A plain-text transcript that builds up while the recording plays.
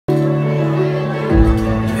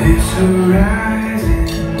are rising,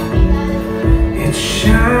 it's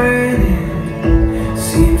shining.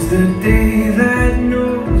 Seems the daylight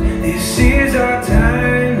knows this is our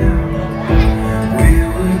time now. Where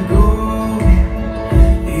we're going,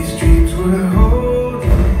 these dreams we're holding.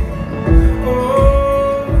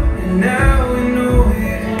 Oh, and now we know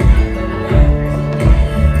it.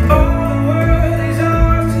 All the world is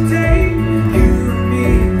ours to take. You and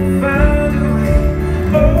me will find a way.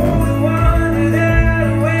 Oh, the wonder that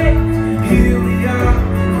awaits. Here we are,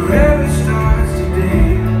 forever starts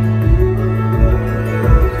today.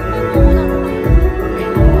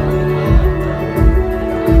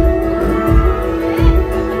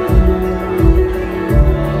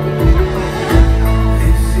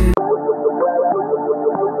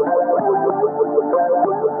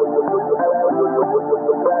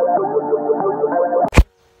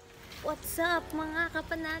 What's up mga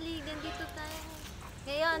kapanalig? Nandito tayo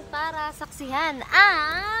ngayon para saksihan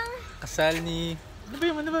ang kasal ni...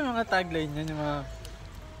 Ano ba yung mga tagline niyan? Yung mga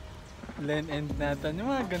Lhen and Nathan. Yung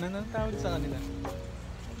mga ganun ang tawag sa kanila.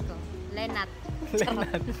 ito, Lenat.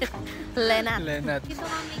 Lenat. Lenat. Lenat. Dito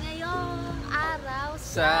kami ngayong araw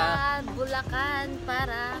sa Bulacan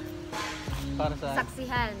para sa...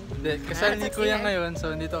 saksihan. Hindi, kasal ni Kuya Saksihan. ngayon.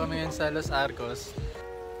 So, dito kami ngayon sa Los Arcos.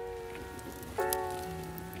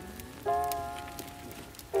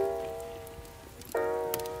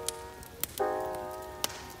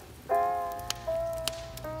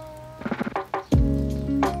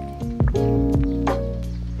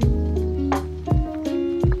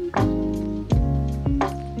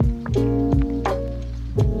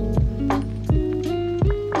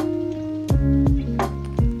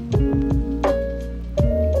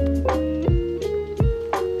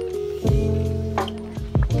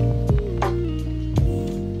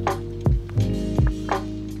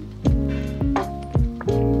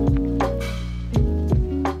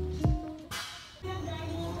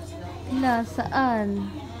 Saan?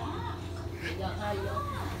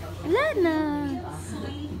 Wala na.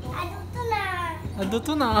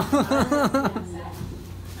 Aduto na.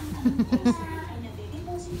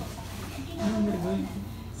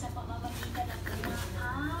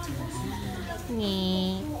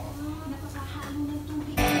 Ngi.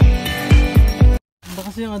 Ba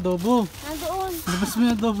kasi yung adobo? Nandoon. Labas mo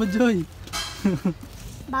yung adobo, Joy.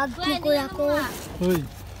 Bago ni kuya ko. Uy,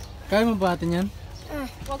 kaya mo ba atin yan?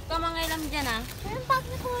 Huwag ka mangailam dyan ah. Anong bag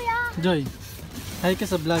ni kuya? Joy, hi ka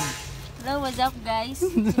sa vlog. Hello, what's up guys?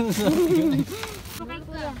 Okay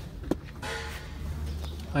kuya.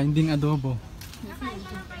 Finding adobo.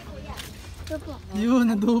 Ito po.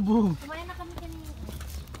 Yun, adobo. Kumain na kami kanina.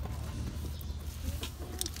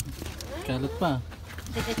 Kalot pa.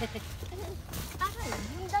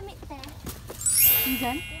 Yung damit te.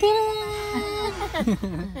 Diyan?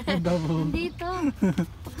 Adobo. Dito.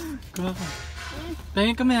 Kuha ka.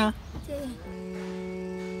 Pahingin kami ha.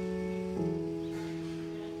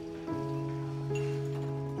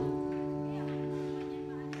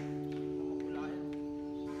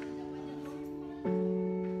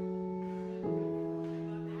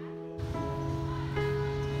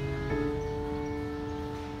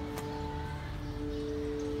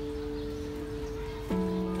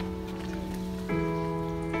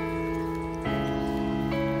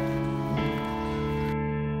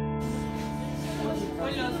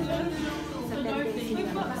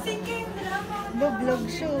 Vlog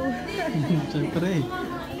show. Siyempre.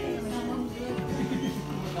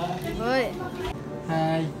 Hoy.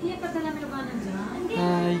 Hi.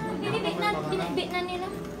 Hi. Binibit na nila.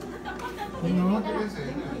 Ano?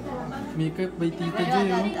 Makeup by Tita Joy,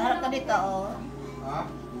 oh. Harap ka dito, oh.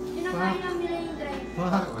 Pak.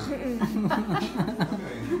 Pak.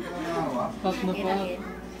 Pak na pak.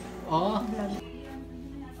 Oh.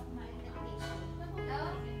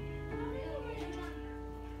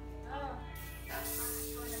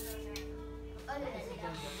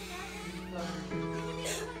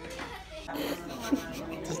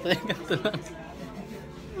 Tapos tayo ganito lang.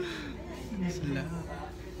 Sila.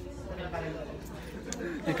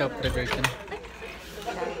 Ikaw, prepare ka na.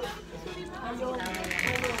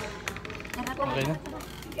 Okay na?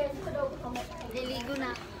 Niligo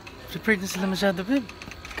na. Prepared na sila masyado, babe.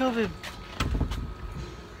 Ikaw, babe.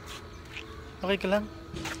 Okay ka lang?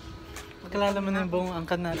 Magkalala mo na yung buong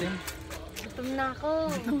angkan natin. Gutom na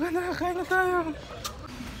ako. Gutom ka na, kain na tayo.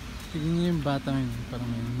 Tignan niyo yung bata ngayon, parang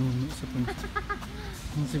may nuno sa punso.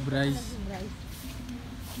 Yung si Bryce.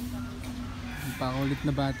 Yung pakulit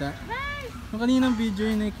na bata. Yung kaninang video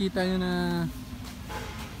yung nakikita nyo na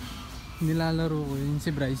nilalaro ko, yung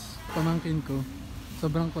si Bryce, pamangkin ko.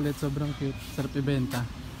 Sobrang kulit, sobrang cute, sarap ibenta.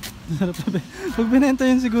 Sarap na pag binenta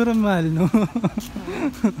yun siguro mahal, no?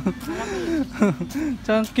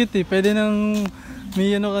 Tsaka cute eh. Pwede nang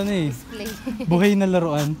may ano ka na eh. Display. Buhay na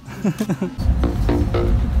laruan.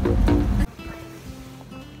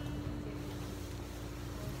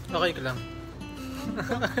 Okay ka lang.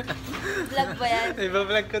 Vlog ba yan?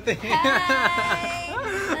 Iba-vlog ko to eh. Hi!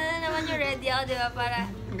 Ano naman yung ready ako, di ba? Para...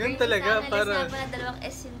 Ganun talaga, para... Alis na dalawang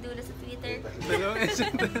S yung dulo sa Twitter. Dalawang S.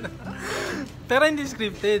 Pero hindi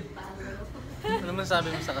scripted. Ano man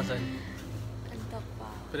sabi mo sa kasal? Kanta pa.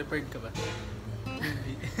 Prepared ka ba?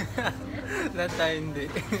 Hindi. Lahat tayo hindi.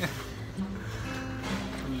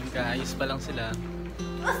 Kaayos pa lang sila.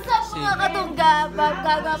 Basta po mga katungga!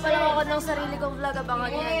 Gaga pa lang ako ng sarili kong vlog.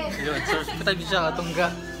 Abangan yan. Yun, search ko tayo siya katungga.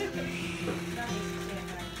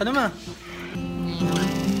 Ano ma?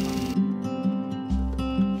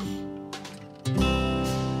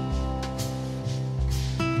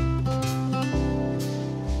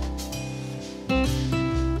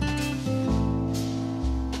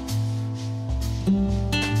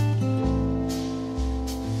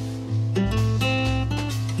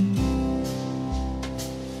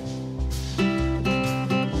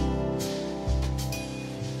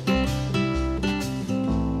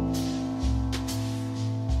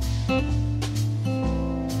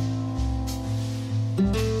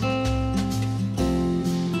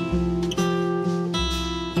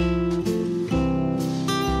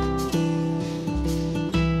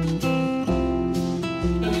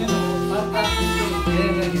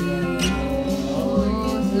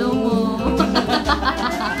 Slow mo.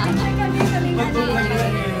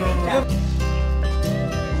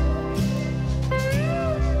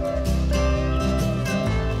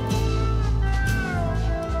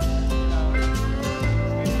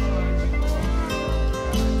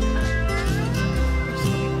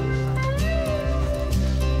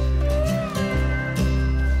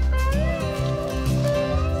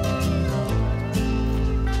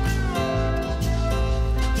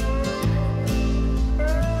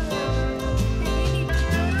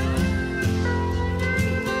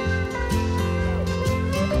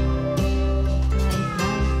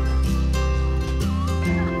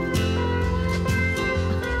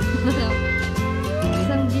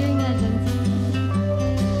 Isang gear nga dyan.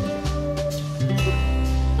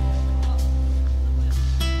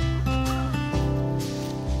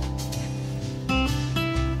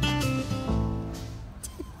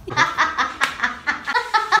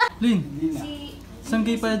 Lin, saan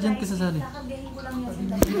kayo pa dyan kasasali?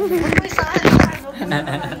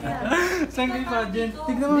 Saan kayo pa dyan?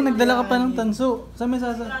 Tignan mo, nagdala ka pa ng tanso. Saan may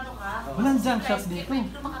sasali? Walang junk shop dito.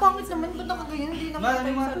 Ang pangit naman, ba't nakaganyan? Hindi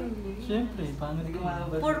naman Siyempre, paano dito?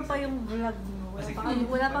 Puro pa yung vlog mo.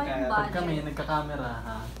 Wala pa yung Pag budget. kami nagkakamera,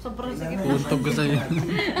 ha? Sobrang sige. Utog ko sa'yo.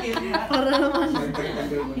 Para naman.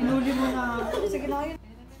 Hinuli mo na. Sige na kayo.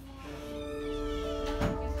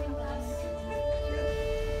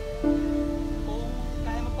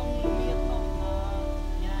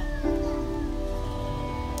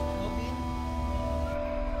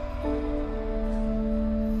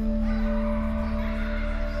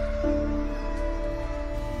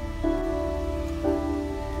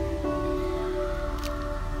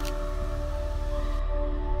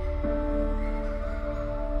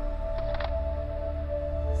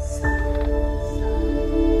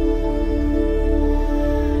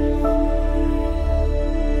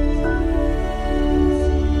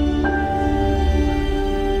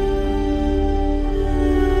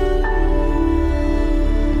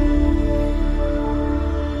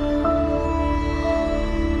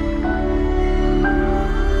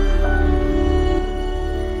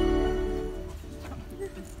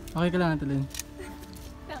 Okay ka lang, Ate Lhen.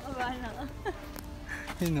 Nakabahan ako.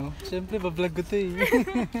 You know, siyempre, bablog ko to eh.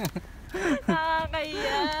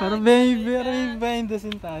 Nakakaiyak. Para may behind the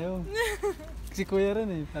scene tayo. Si Kuya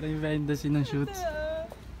rin eh, para yung behind the scene ng shoots.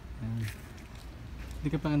 Ayan. Hindi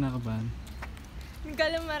ka pa nga nakabahan. Hindi ko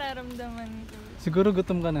alam mararamdaman ko. Siguro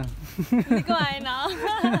gutom ka na. Hindi ko kain ako.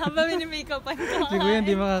 Habang mini-makeupan ko. Si Kuya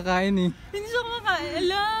hindi makakain eh. Hindi siya kumakain.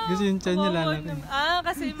 Alam! Kasi yung tiyan niya lalaki.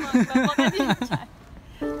 Kasi baka din yung tiyan.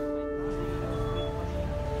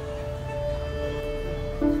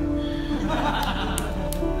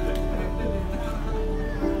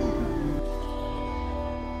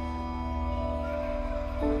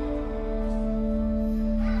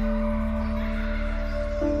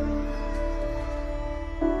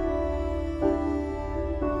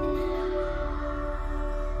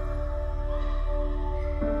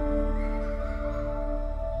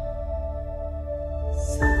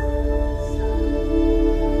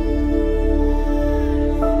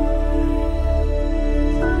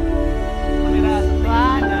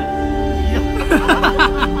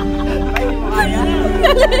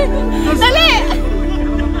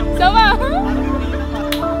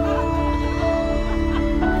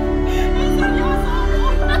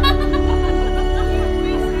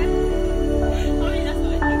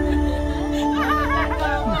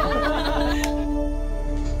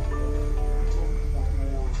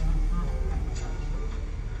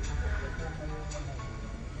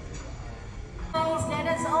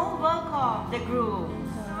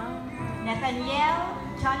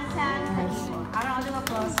 Jonathan Cadillo. A round of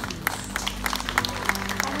applause, please.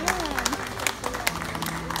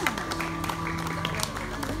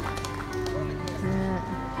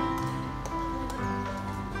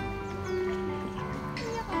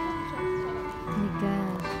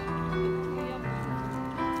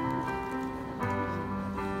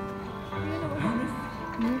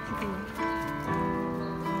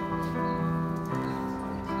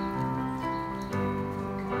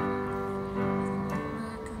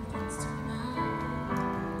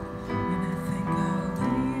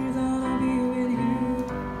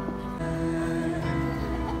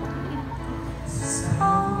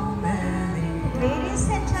 Ladies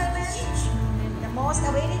and gentlemen, the most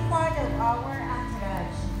awaited part of our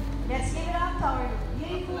entourage. Let's give it up to our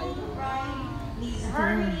beautiful bride, Miss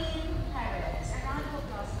Harmony Harris. A round of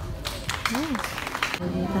applause.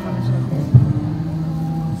 Balita ka na siya.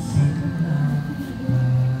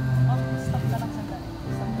 Stop ka lang sandali.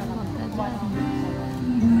 Stop ka lang. Huwag ka naman dyan.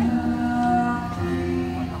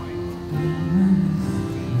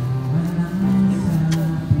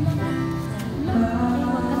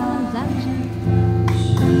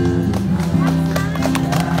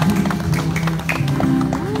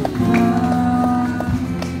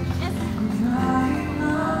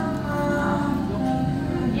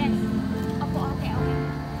 Yes. Opo, okay, okay.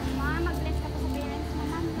 Ma, mag-bless ka po sa parents mo,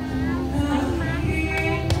 ma'am. Ay, ma'am.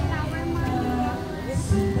 Flower, ma'am.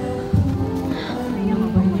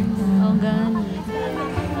 Oo, gani.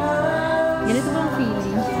 Ganito ba ang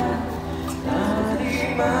feeling?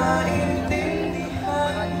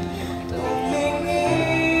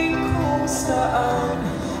 Tumingin kung saan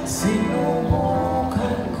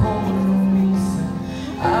sinubukan kong lumisan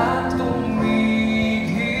at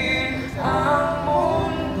tumigil ang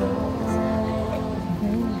mundo.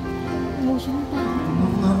 Emotional pa.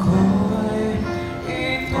 Nung ako'y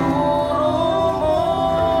ituro mo,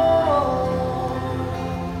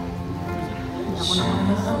 siya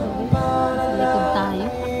ang Likod tayo.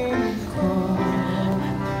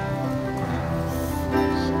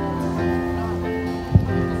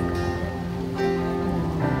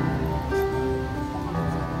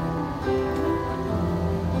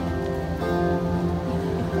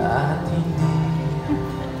 at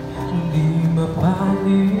hindi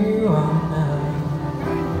mapaniwanag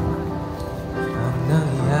ang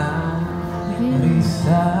nangyari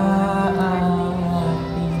sa atin.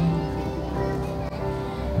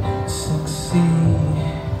 Saksi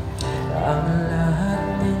ang lahat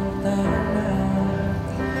ng tanan.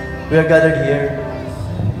 We are gathered here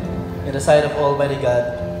in the sight of Almighty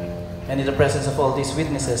God and in the presence of all these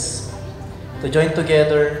witnesses to join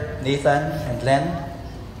together Nathan and Lhen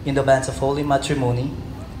in the bands of holy matrimony.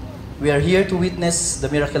 We are here to witness the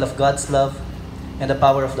miracle of God's love and the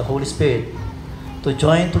power of the Holy Spirit, to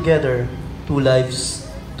join together two lives,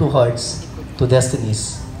 two hearts, two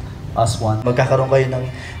destinies as one. Magkakaroon kayo ng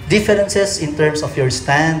differences in terms of your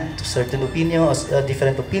stand to certain opinions,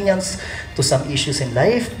 different opinions to some issues in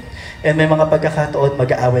life. And may mga pagkakataon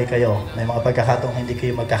mag-aaway kayo. May mga pagkakataon hindi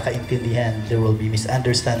kayo magkakaintindihan. There will be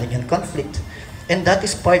misunderstanding and conflict. And that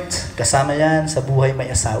is part, kasama yan sa buhay may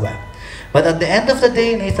asawa. But at the end of the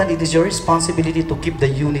day, Nathan, it is your responsibility to keep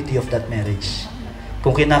the unity of that marriage.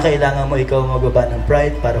 Kung kinakailangan mo, ikaw magbaba ng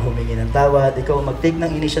pride para humingi ng tawad, ikaw mag-take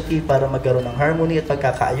ng initiative para magkaroon ng harmony at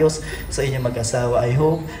pagkakaayos sa inyong mag-asawa. I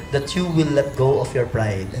hope that you will let go of your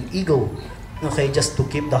pride and ego, okay, just to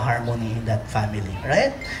keep the harmony in that family,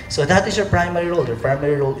 right? So that is your primary role. Your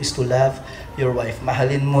primary role is to love your wife.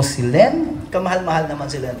 Mahalin mo si Lhen, kamahal-mahal naman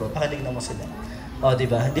si Lhen, bro. Pakinig mo si Lhen. O, di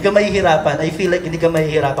ba? Hindi ka mahihirapan. I feel like hindi ka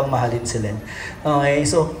mahihirapang mahalin si Lhen. Okay,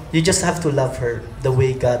 so you just have to love her the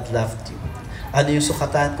way God loved you. Ano yung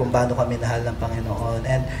sukatan kung paano kami nahal ng Panginoon.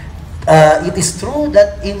 And it is true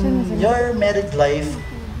that in your married life,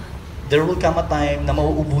 there will come a time na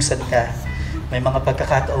mauubusan ka. May mga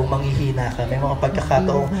pagkakataong manghihina ka. May mga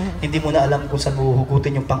pagkakataong hindi mo na alam kung saan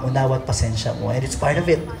mahuhugutin yung pangunawa at pasensya mo. And it's part of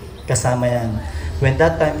it. Kasama yan. When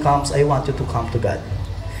that time comes, I want you to come to God.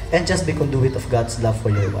 And just be conduit of God's love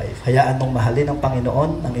for your wife. Hayaan mong mahalin ng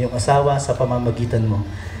Panginoon ang iyong asawa sa pamamagitan mo.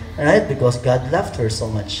 Right? Because God loved her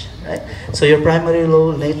so much. Right? So your primary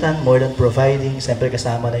role, Nathan, more than providing, siyempre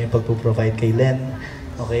kasama na yung pagpo-provide kay Lhen,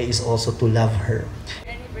 okay, is also to love her.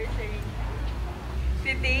 Anniversary.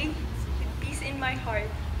 Today, with peace in my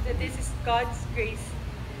heart, that this is God's grace,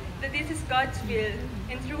 that this is God's will,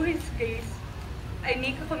 and through His grace, I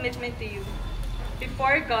make a commitment to you,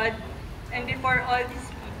 before God and before all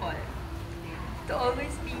these people, to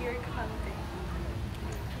always be your companion,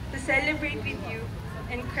 to celebrate with you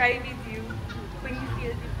and cry with you when you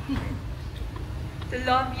feel defeated, to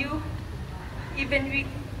love you even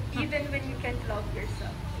even when you can't love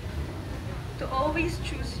yourself. To always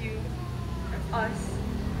choose you, us,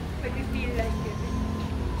 when we feel like giving.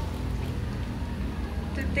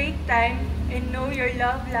 To take time and know your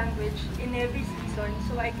love language in every season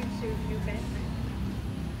so I can serve you better.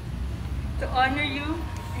 To honor you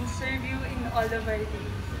and serve you in all of our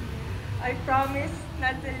days. I promise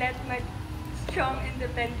not to let my strong,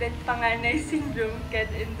 independent panganay syndrome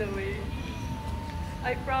get in the way.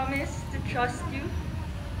 I promise to trust you,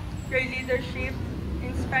 your leadership,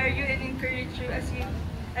 inspire you and encourage you as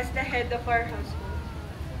the head of our household.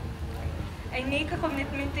 I make a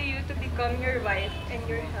commitment to you to become your wife and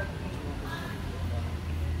your helpmate.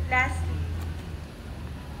 Lastly,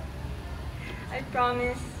 I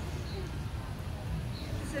promise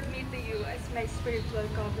to submit to you as my spiritual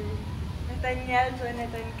covering. Nathaniel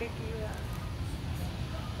Jonathan Kiel.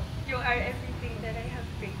 You are everything that I have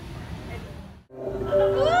prayed for.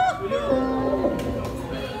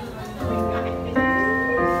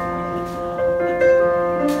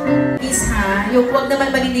 Please ha, huwag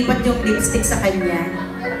naman malilipat yung lipstick sa kanya.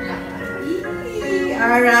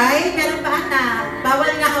 Alright, meron pa anak?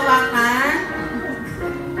 Bawal nga hawakan?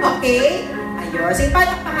 Okay? Ayos,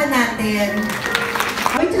 ipalakpakan natin.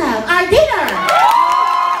 We have our dinner!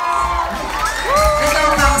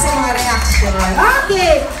 Natawa ako sa mga reaction.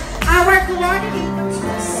 Okay, our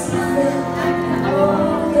coordinators.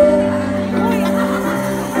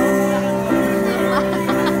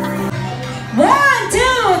 One,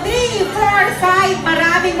 two, three, four, five.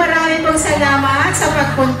 Maraming pong salamat sa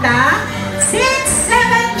pagpunta. 6,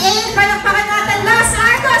 7, 8. Palakpakan natin Los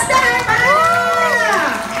Arcos de Hermana.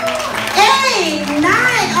 8,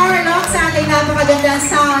 9. Orlok sa ating napakagandang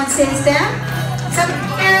sound system. Sa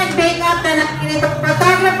hair and makeup na nakikinig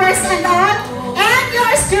photographers and all. And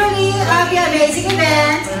yours truly of the amazing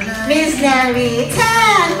event, Miss Larry.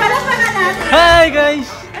 10. Palakpakan natin. Hi guys!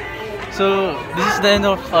 So, this is the end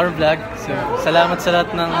of our vlog. So, salamat sa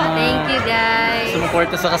lahat ng Thank you guys.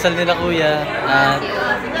 sumuporta sa kasal nila kuya. At,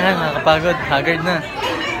 nakakapagod. Haggard na.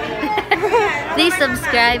 Please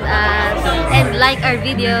subscribe and like our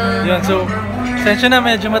video. Yun, so, sensya na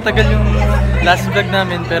medyo matagal yung last vlog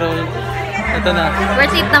namin, pero ito na.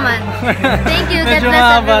 Worth it naman. Thank you. God Medyo bless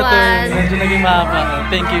mahaba to. everyone. Medyo naging mahaba.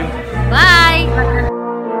 Thank you. Bye!